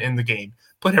lineman in the game,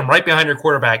 put him right behind your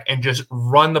quarterback, and just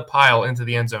run the pile into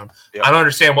the end zone. Yep. I don't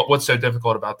understand what's so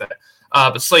difficult about that.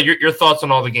 But Slade, your thoughts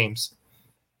on all the games?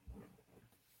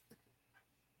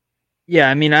 Yeah,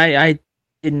 I mean, I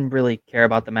didn't really care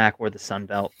about the MAC or the Sun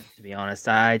Belt, to be honest.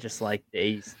 I just liked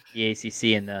the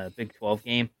ACC and the Big 12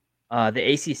 game.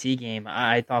 The ACC game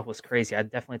I thought was crazy. I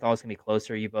definitely thought it was going to be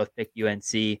closer. You both picked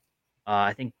UNC.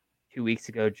 I think 2 weeks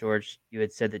ago, George, you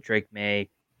had said that Drake May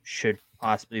should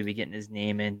possibly be getting his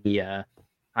name in the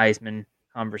Heisman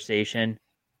conversation,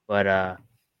 but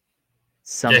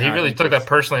somehow he really took that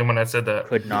personally when I said that.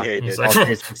 Could not his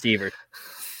receivers.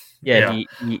 Yeah.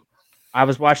 I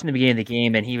was watching the beginning of the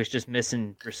game, and he was just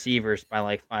missing receivers by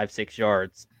like 5-6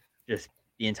 yards, just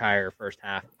the entire first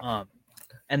half.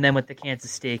 And then with the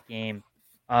Kansas State game,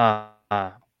 uh,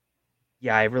 uh,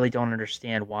 yeah, I really don't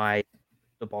understand why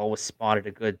the ball was spotted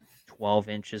a good 12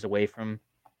 inches away from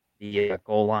the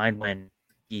goal line when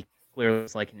he clearly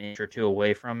was like an inch or two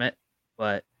away from it.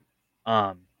 But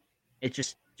um, it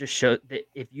just showed that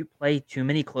if you play too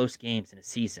many close games in a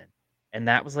season, and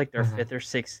that was like their Mhm. fifth or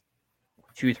sixth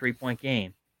 2 3 point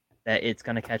game, that it's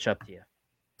going to catch up to you.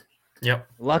 Yep.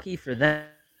 Lucky for them,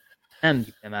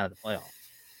 keep them out of the playoffs.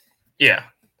 Yeah.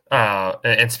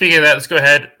 And speaking of that, let's go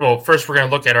ahead. Well, first we're going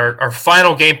to look at our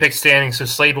final game pick standings. So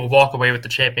Slade will walk away with the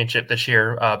championship this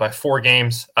year by 4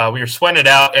 games. We were sweating it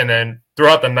out, and then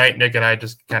throughout the night, Nick and I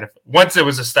just kind of, once it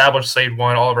was established Slade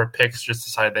won, all of our picks just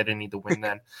decided they didn't need to win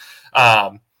then.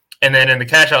 And then in the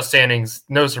cash-out standings,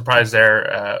 no surprise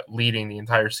there, leading the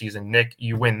entire season. Nick,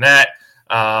 you win that.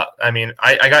 I mean,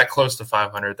 I got close to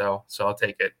 500, though, so I'll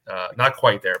take it. Not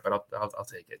quite there, but I'll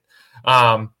take it.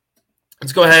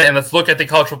 Let's go ahead and let's look at the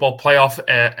college football playoff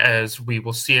as we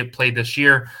will see it played this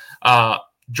year.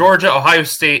 Georgia, Ohio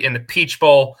State in the Peach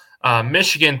Bowl,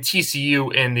 Michigan,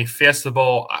 TCU in the Fiesta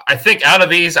Bowl. I think out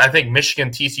of these, I think Michigan,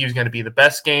 TCU is going to be the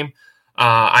best game.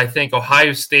 I think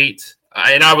Ohio State,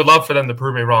 and I would love for them to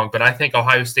prove me wrong, but I think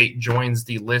Ohio State joins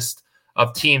the list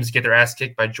of teams to get their ass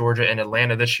kicked by Georgia and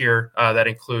Atlanta this year. That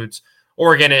includes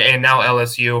Oregon and now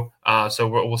LSU. So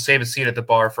we'll save a seat at the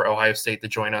bar for Ohio State to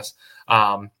join us.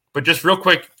 But just real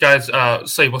quick, guys,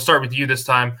 Slade, we'll start with you this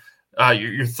time.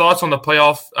 Your thoughts on the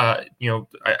playoff?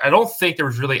 I don't think there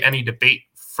was really any debate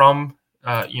from,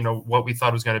 what we thought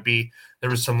it was going to be. There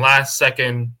was some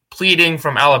last-second pleading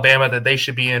from Alabama that they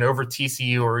should be in over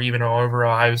TCU or even over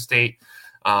Ohio State,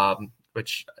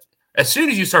 which as soon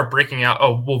as you start breaking out,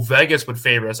 Vegas would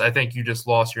favor us, I think you just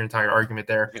lost your entire argument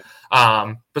there.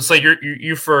 Yeah. But Slade,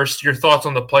 you first, your thoughts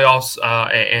on the playoffs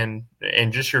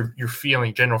and just your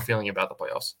general feeling about the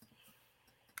playoffs.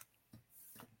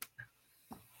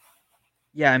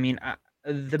 Yeah, I mean,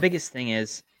 the biggest thing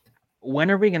is,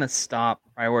 when are we going to stop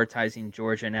prioritizing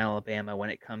Georgia and Alabama when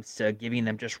it comes to giving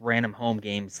them just random home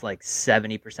games like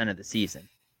 70% of the season?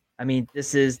 I mean,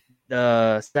 this is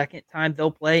the second time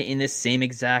they'll play in this same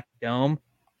exact dome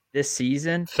this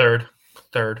season. Third.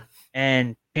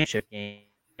 And championship game.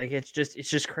 Like, it's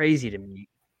just crazy to me.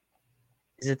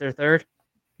 Is it their third?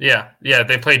 Yeah,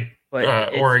 they played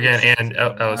Oregon and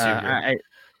LSU here.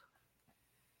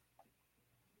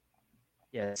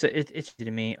 Yeah, so it's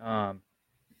to me.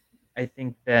 I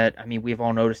think that, I mean, we've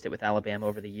all noticed it with Alabama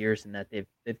over the years, and that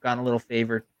they've gotten a little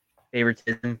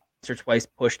favoritism once or twice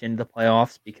pushed into the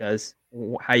playoffs, because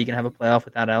how you can have a playoff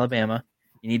without Alabama?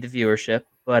 You need the viewership.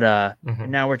 But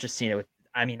and now we're just seeing it with.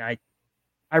 I mean, I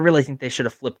really think they should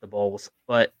have flipped the bowls.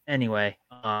 But anyway,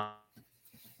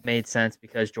 made sense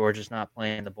because Georgia's not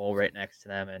playing the bowl right next to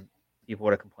them, and people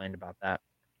would have complained about that.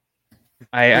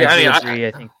 I agree.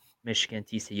 I think Michigan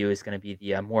TCU is going to be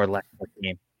the more likely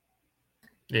game.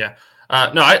 Yeah.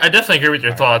 No, I definitely agree with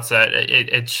your thoughts that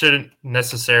it shouldn't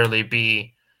necessarily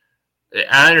be.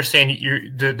 I understand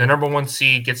the number one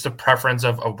seed gets the preference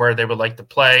of where they would like to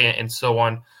play and so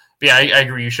on. But yeah, I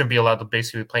agree. You shouldn't be allowed to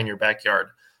basically play in your backyard.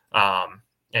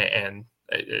 And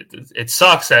it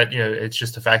sucks that, it's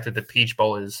just the fact that the Peach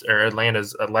Bowl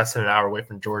Atlanta's less than an hour away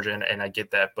from Georgia, and I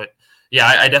get that. But yeah,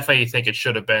 I definitely think it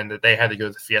should have been that they had to go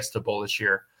to the Fiesta Bowl this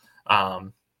year.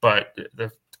 But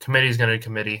the committee is going to be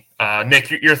committee. Nick,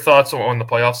 your thoughts on the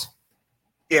playoffs?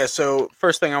 Yeah, so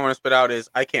first thing I want to spit out is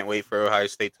I can't wait for Ohio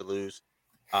State to lose.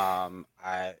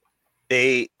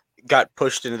 They got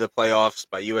pushed into the playoffs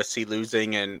by USC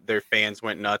losing, and their fans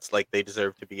went nuts like they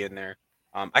deserve to be in there.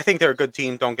 I think they're a good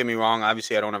team, don't get me wrong.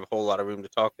 Obviously, I don't have a whole lot of room to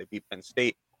talk. They beat Penn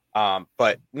State.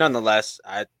 But nonetheless,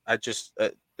 I just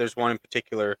there's one in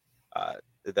particular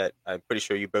that I'm pretty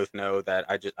sure you both know that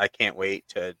I can't wait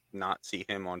to not see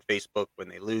him on Facebook when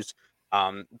they lose.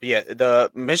 But yeah,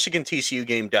 the Michigan TCU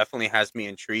game definitely has me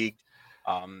intrigued.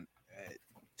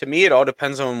 To me, it all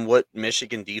depends on what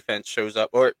Michigan defense shows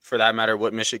up, or for that matter,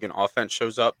 what Michigan offense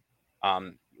shows up.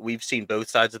 We've seen both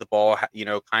sides of the ball,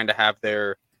 kind of have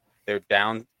their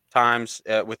down times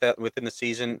within the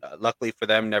season. Luckily for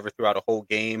them, never throughout a whole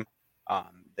game.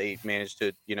 They managed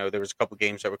to, there was a couple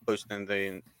games that were closer than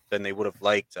they would have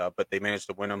liked, but they managed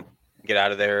to win them, get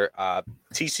out of there.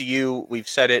 TCU, we've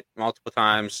said it multiple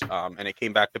times, and it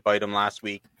came back to bite them last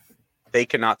week. They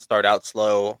cannot start out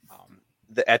slow.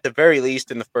 At the very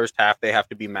least, in the first half, they have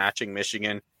to be matching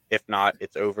Michigan. If not,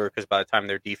 it's over, because by the time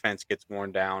their defense gets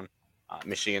worn down,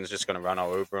 Michigan's just going to run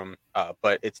all over them.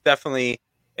 But it's definitely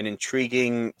an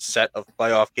intriguing set of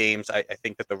playoff games. I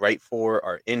think that the right four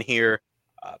are in here.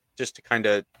 just to kind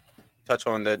of touch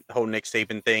on the whole Nick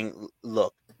Saban thing.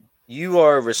 Look, you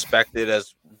are respected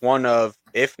as one of,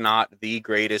 if not the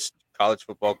greatest college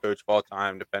football coach of all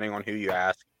time, depending on who you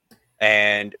ask.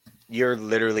 And you're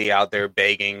literally out there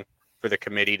begging for the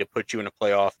committee to put you in a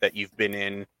playoff that you've been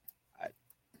in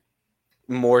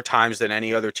more times than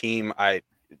any other team.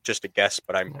 Just a guess,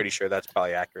 but I'm pretty sure that's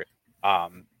probably accurate.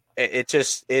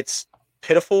 It's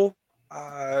pitiful.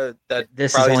 That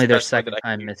this is only their second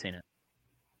time missing it.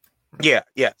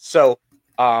 Yeah. So,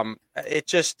 it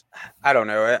just, I don't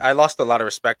know. I lost a lot of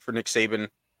respect for Nick Saban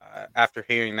after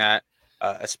hearing that.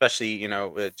 Especially,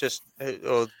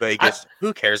 Vegas.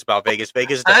 Who cares about Vegas?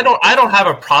 Vegas. I don't have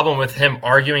a problem with him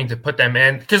arguing to put them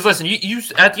in, because listen, you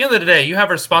at the end of the day, you have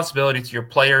a responsibility to your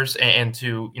players and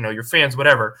to your fans,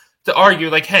 whatever, to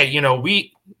argue like, hey,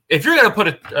 if you're going to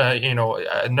put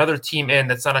another team in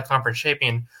that's not a conference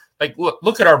champion, like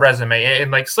look at our resume, and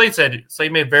like Slade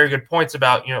made very good points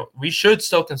about we should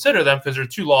still consider them because their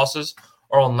 2 losses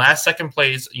are on last second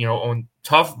plays, on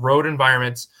tough road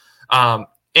environments.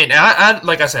 And I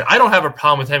like I said, I don't have a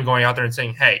problem with him going out there and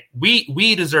saying, hey,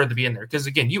 we deserve to be in there. Because,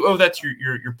 again, you owe that to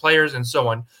your players and so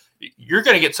on. You're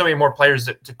going to get so many more players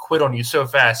to quit on you so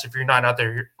fast if you're not out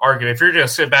there arguing. If you're going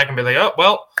to sit back and be like, oh,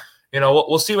 well,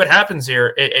 we'll see what happens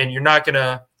here. And you're not going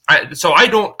to – so I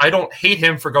don't hate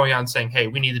him for going out and saying, hey,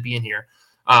 we need to be in here.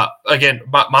 Again,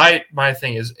 my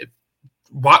thing is –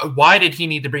 why did he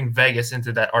need to bring Vegas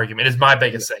into that argument is my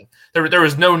biggest thing. There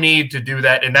was no need to do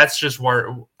that, and that's just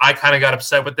where I kind of got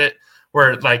upset with it,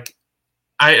 where, like,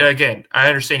 I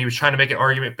understand he was trying to make an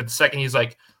argument, but the second he's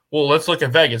like, well, let's look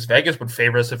at Vegas. Vegas would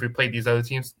favor us if we played these other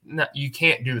teams. No, you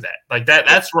can't do that. Like,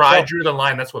 that's where I drew the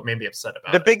line. That's what made me upset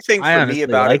about it. The big thing for me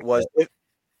about it was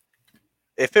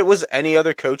if it was any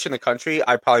other coach in the country,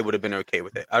 I probably would have been okay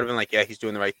with it. I would have been like, yeah, he's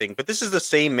doing the right thing. But this is the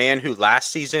same man who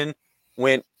last season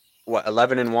went –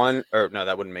 11-1, or no,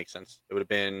 that wouldn't make sense. It would have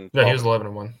been 12. Yeah, he was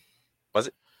 11-1. Was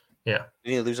it? Yeah.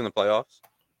 Did he lose in the playoffs?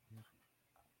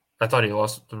 I thought he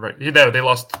lost they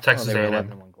lost to Texas A&M.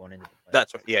 11-1 going into the playoffs.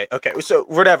 That's right. Yeah. Okay. So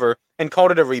whatever, and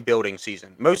called it a rebuilding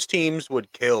season. Most teams would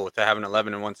kill to have an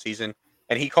 11-1 season,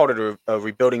 and he called it a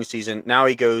rebuilding season. Now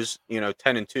he goes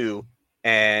 10-2,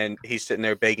 and he's sitting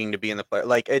there begging to be in the play.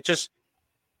 Like, it just.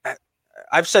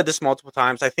 I've said this multiple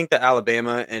times. I think that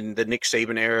Alabama and the Nick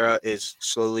Saban era is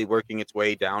slowly working its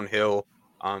way downhill.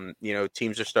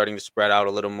 Teams are starting to spread out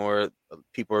a little more.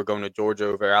 People are going to Georgia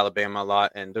over Alabama a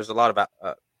lot, and there's a lot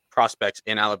of prospects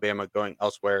in Alabama going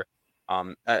elsewhere.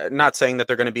 Not saying that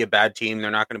they're going to be a bad team.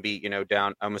 They're not going to be,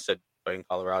 down. I almost said playing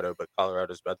Colorado, but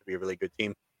Colorado's about to be a really good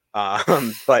team.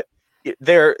 But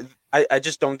I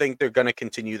just don't think they're going to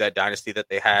continue that dynasty that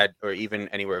they had, or even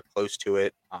anywhere close to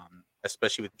it.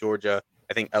 Especially with Georgia,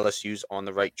 I think LSU's on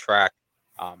the right track.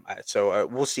 So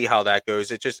we'll see how that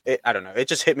goes. I don't know. It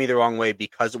just hit me the wrong way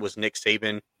because it was Nick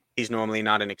Saban. He's normally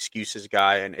not an excuses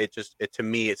guy, and to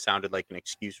me, it sounded like an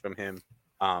excuse from him.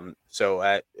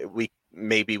 So we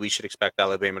should expect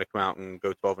Alabama to come out and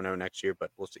go 12-0 next year,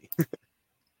 but we'll see.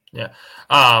 Yeah.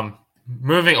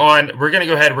 Moving on, we're going to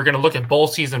go ahead. We're going to look at bowl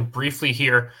season briefly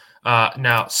here.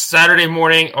 Now, Saturday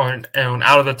morning on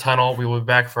Out of the Tunnel, we will be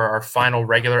back for our final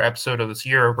regular episode of this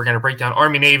year. We're going to break down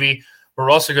Army-Navy. We're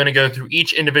also going to go through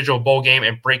each individual bowl game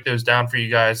and break those down for you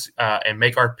guys and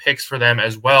make our picks for them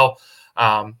as well.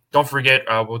 Don't forget,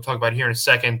 we'll talk about it here in a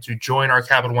second, to join our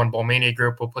Capital One Bowl Mania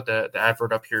group. We'll put the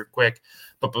advert up here quick.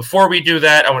 But before we do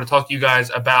that, I want to talk to you guys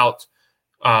about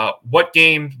what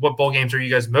bowl games are you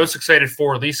guys most excited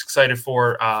for, least excited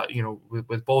for,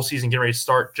 with bowl season getting ready to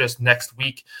start just next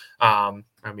week.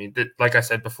 Like I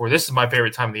said before, this is my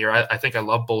favorite time of the year. I think I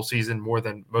love bowl season more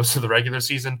than most of the regular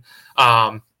season.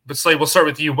 But Slade, we'll start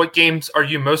with you. What games are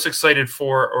you most excited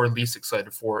for or least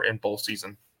excited for in bowl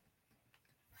season?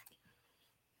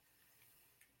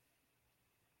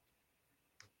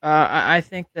 I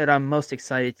think that I'm most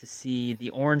excited to see the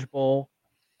Orange Bowl.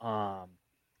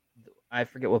 I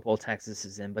forget what bowl Texas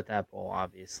is in, but that bowl,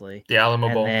 obviously. The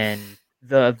Alamo Bowl. And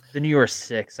then the New Year's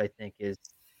Six, I think, is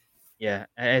 – yeah,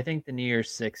 I think the New Year's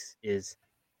Six is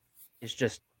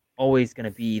just always going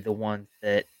to be the one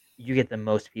that you get the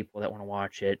most people that want to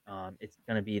watch it. It's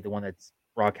going to be the one that's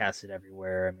broadcasted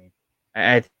everywhere. I mean,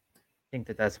 I think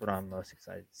that's what I'm most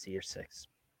excited to see, Year Six.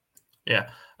 Yeah.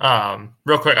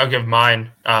 Real quick, I'll give mine.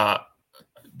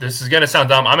 This is going to sound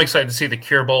dumb. I'm excited to see the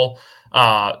Cure Bowl.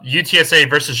 UTSA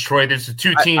versus Troy. There's the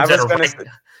two teams that are ranked.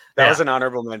 That was an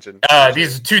honorable mention.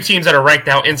 These are two teams that are ranked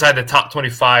now inside the top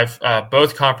 25,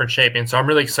 both conference champions. So I'm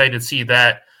really excited to see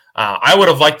that. I would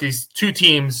have liked these two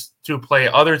teams to play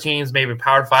other teams, maybe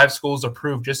Power 5 schools, to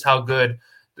prove just how good,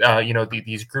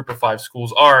 these Group of 5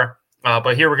 schools are.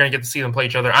 But here we're going to get to see them play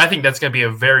each other. I think that's going to be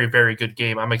a very, very good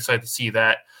game. I'm excited to see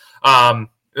that.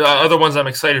 Other ones I'm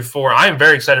excited for, I'm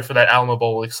very excited for that Alamo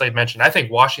Bowl, like Slade mentioned. I think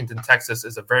Washington, Texas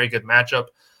is a very good matchup.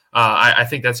 I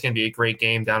think that's going to be a great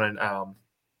game down in the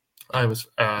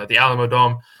Alamo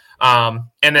Dome.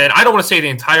 And then I don't want to say the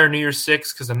entire New Year's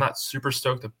Six because I'm not super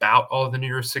stoked about all of the New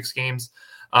Year's Six games.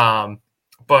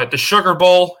 But the Sugar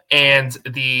Bowl and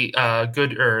the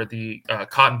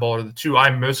Cotton Bowl are the two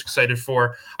I'm most excited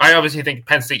for. I obviously think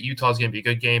Penn State Utah is going to be a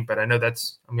good game, but I know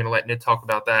I'm going to let Nid talk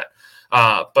about that.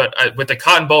 But with the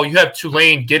Cotton Bowl, you have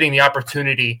Tulane getting the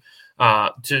opportunity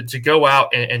to go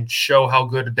out and show how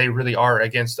good they really are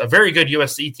against a very good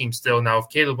USC team still. Now, if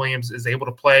Caleb Williams is able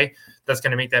to play, that's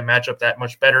going to make that matchup that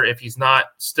much better. If he's not,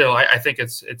 still, I think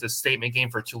it's a statement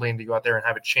game for Tulane to go out there and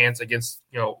have a chance against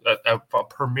a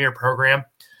premier program.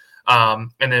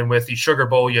 And then with the Sugar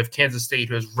Bowl, you have Kansas State,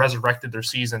 who has resurrected their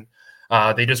season.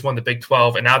 They just won the Big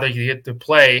 12, and now they get to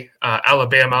play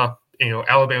Alabama.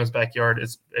 Alabama's backyard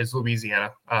is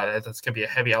Louisiana. That's going to be a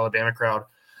heavy Alabama crowd.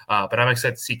 But I'm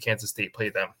excited to see Kansas State play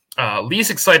them. Least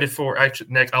excited for,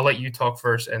 actually, Nick, I'll let you talk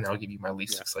first, and I'll give you my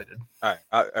least excited. All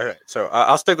right. So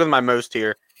I'll stick with my most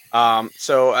here.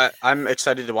 So I'm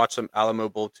excited to watch some Alamo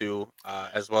Bowl 2,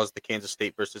 as well as the Kansas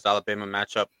State versus Alabama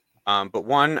matchup. But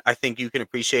one, I think you can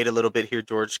appreciate a little bit here,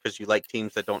 George, because you like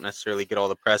teams that don't necessarily get all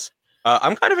the press.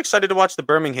 I'm kind of excited to watch the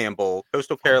Birmingham Bowl,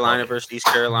 Coastal Carolina versus East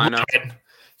Carolina.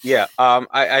 Yeah,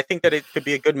 I think that it could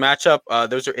be a good matchup.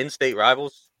 Those are in-state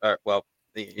rivals.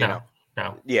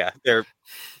 Yeah, they're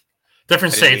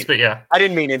different states, but yeah. I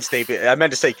didn't mean in-state. But I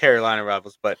meant to say Carolina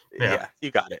rivals, but yeah,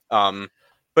 you got it.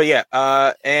 But yeah,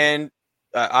 and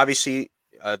obviously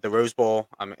the Rose Bowl.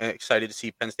 I'm excited to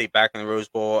see Penn State back in the Rose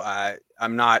Bowl.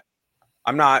 I'm not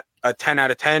a 10 out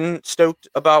of 10 stoked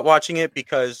about watching it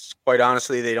because, quite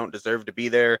honestly, they don't deserve to be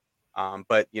there.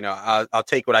 But I'll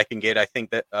take what I can get. I think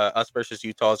that us versus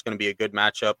Utah is going to be a good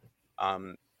matchup.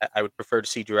 I would prefer to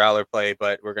see Drew Aller play,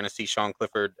 but we're going to see Sean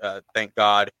Clifford. Thank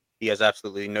God he has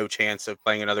absolutely no chance of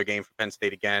playing another game for Penn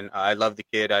State again. I love the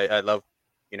kid. I love,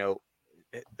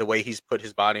 the way he's put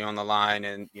his body on the line,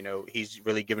 and he's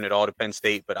really given it all to Penn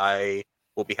State. But I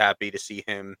will be happy to see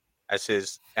him as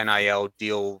his NIL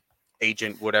deal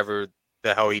agent, whatever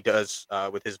the hell he does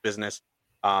with his business.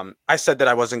 I said that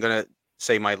I wasn't going to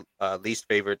say my least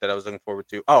favorite that I was looking forward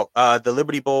to. The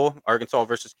Liberty Bowl, Arkansas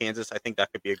versus Kansas. I think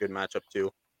that could be a good matchup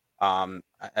too.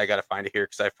 I got to find it here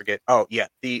because I forget. Oh yeah,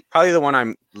 probably the one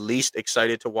I'm least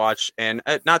excited to watch, and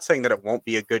not saying that it won't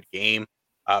be a good game,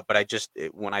 but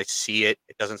when I see it,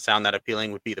 it doesn't sound that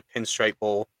appealing. Would be the Pinstripe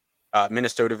Bowl,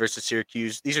 Minnesota versus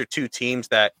Syracuse. These are two teams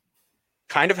that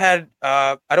kind of had,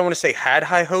 I don't want to say had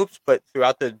high hopes, but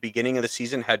throughout the beginning of the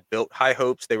season had built high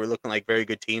hopes. They were looking like very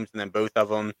good teams, and then both of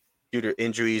them, due to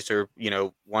injuries or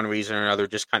one reason or another,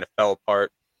 just kind of fell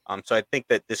apart. So I think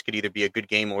that this could either be a good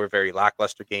game or a very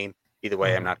lackluster game. Either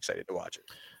way, I'm not excited to watch it.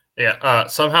 Yeah,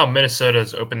 somehow Minnesota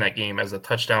has opened that game as a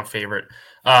touchdown favorite.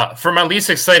 For my least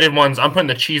excited ones, I'm putting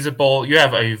the Cheez-It Bowl. You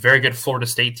have a very good Florida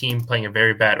State team playing a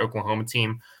very bad Oklahoma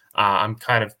team. I'm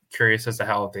kind of curious as to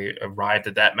how they arrived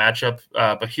at that matchup.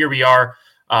 But here we are.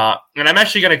 And I'm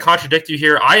actually going to contradict you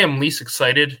here. I am least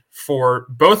excited for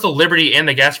both the Liberty and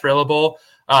the Gasparilla Bowl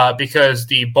because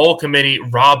the bowl committee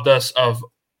robbed us of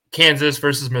Kansas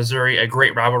versus Missouri, a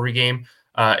great rivalry game.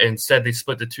 Instead, they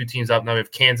split the two teams up. Now we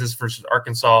have Kansas versus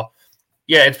Arkansas.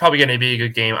 Yeah, it's probably going to be a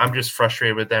good game. I'm just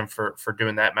frustrated with them for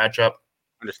doing that matchup.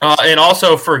 And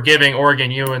also for giving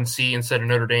Oregon UNC instead of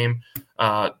Notre Dame.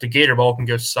 The Gator Bowl can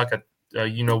go suck at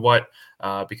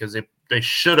because they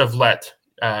should have let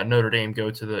Notre Dame go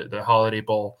to the Holiday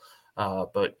Bowl.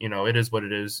 But, it is what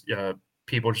it is.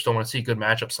 People just don't want to see good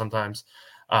matchups sometimes.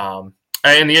 And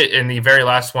the very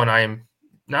last one I am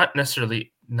not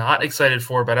necessarily not excited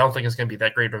for, but I don't think it's going to be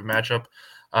that great of a matchup,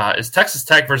 is Texas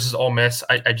Tech versus Ole Miss.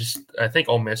 I think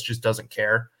Ole Miss just doesn't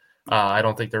care. I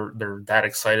don't think they're that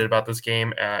excited about this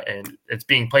game, and it's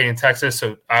being played in Texas.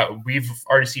 So we've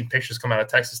already seen pictures come out of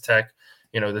Texas Tech.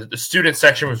 The student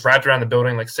section was wrapped around the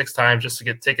building like 6 times just to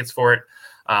get tickets for it.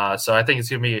 So I think it's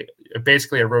going to be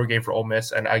basically a road game for Ole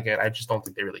Miss. And again, I just don't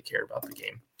think they really care about the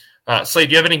game. Slade,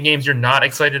 do you have any games you're not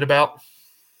excited about?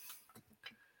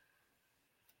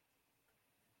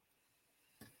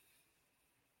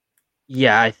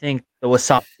 Yeah, I think the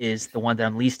WASP is the one that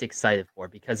I'm least excited for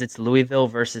because it's Louisville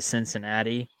versus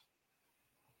Cincinnati.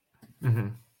 Mm-hmm.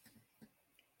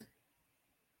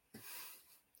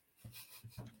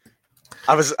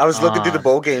 I was looking through the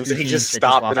bowl games and he just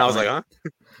stopped and I was like,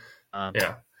 huh?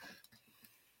 Yeah.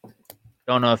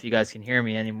 Don't know if you guys can hear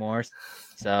me anymore.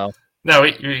 So no,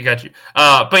 we got you.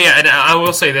 But yeah, and I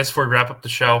will say this before we wrap up the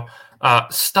show.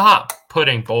 Stop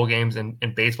putting bowl games in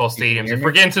baseball stadiums. If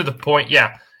we're getting to the point,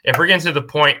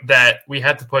 that we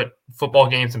have to put football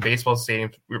games in baseball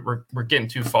stadiums, we're getting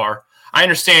too far. I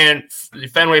understand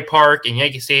Fenway Park and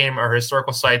Yankee Stadium are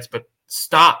historical sites, but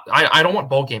stop. I don't want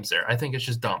bowl games there. I think it's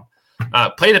just dumb.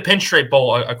 Play the Pinstripe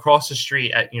Bowl across the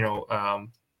street at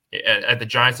the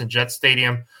Giants and Jets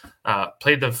Stadium.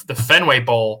 Play the Fenway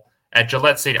Bowl at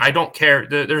Gillette Stadium. I don't care.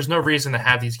 There's no reason to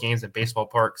have these games at baseball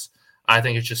parks. I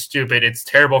think it's just stupid. It's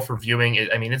terrible for viewing.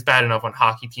 It's bad enough when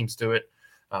hockey teams do it.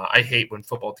 I hate when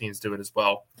football teams do it as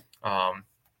well.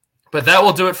 But that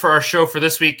will do it for our show for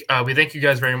this week. We thank you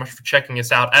guys very much for checking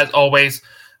us out. As always,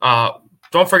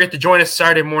 don't forget to join us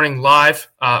Saturday morning live.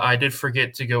 I did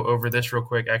forget to go over this real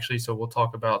quick, actually, so we'll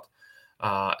talk about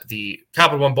the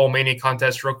Capital One Bowl Mania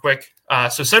contest real quick.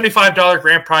 So $75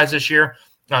 grand prize this year.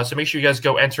 So make sure you guys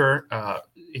go enter.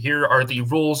 Here are the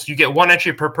rules. You get one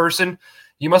entry per person.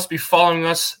 You must be following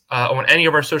us on any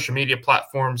of our social media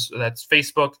platforms. That's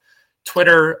Facebook,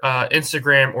 Twitter,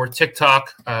 Instagram, or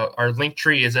TikTok. Our link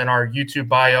tree is in our YouTube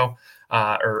bio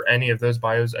or any of those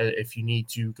bios if you need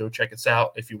to go check us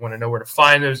out. If you want to know where to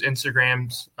find those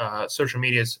Instagrams, social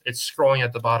medias, it's scrolling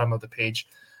at the bottom of the page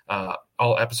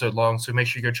all episode long. So make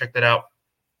sure you go check that out.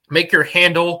 Make your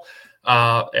handle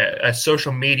a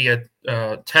social media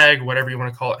tag, whatever you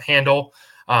want to call it, handle.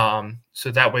 So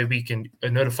that way we can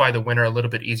notify the winner a little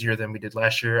bit easier than we did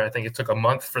last year. I think it took a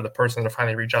month for the person to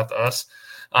finally reach out to us.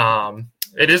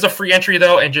 It is a free entry,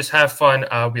 though, and just have fun.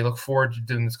 We look forward to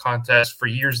doing this contest for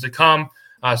years to come.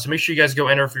 So make sure you guys go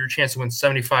enter for your chance to win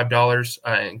 $75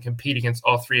 and compete against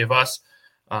all three of us.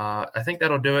 I think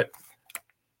that'll do it.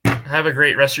 Have a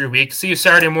great rest of your week. See you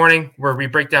Saturday morning where we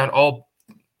break down all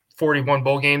 41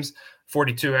 bowl games,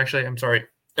 42 actually, I'm sorry,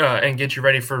 and get you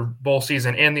ready for bowl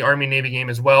season and the Army-Navy game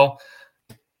as well.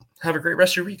 Have a great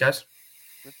rest of your week, guys.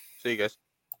 See you guys.